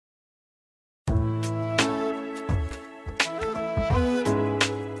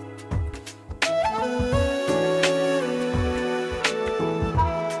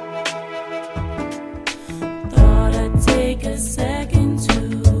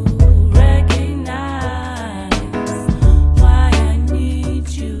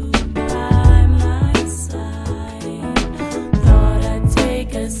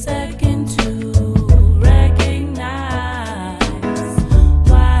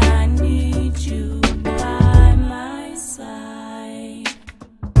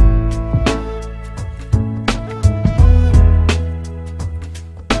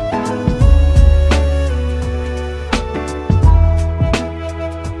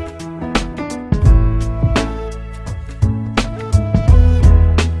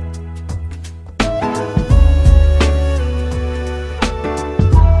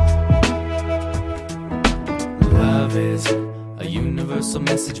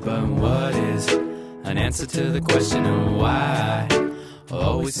change, but what is an answer to the question of why? I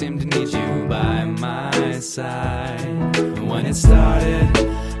always seem to need you by my side. And when it started,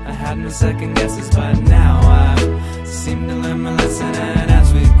 I had no second guesses, but now I seem to learn my lesson. And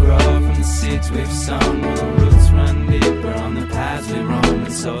as we grow from the seeds we've sown, will the roots run deeper on the paths we roam?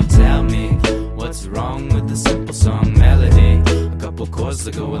 And so tell me, what's wrong with the simple song melody? A couple chords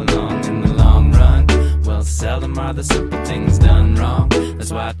that go along in the long run. Well, seldom are the simple things done wrong.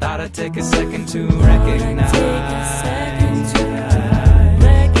 That's why I thought I'd take a second to recognize.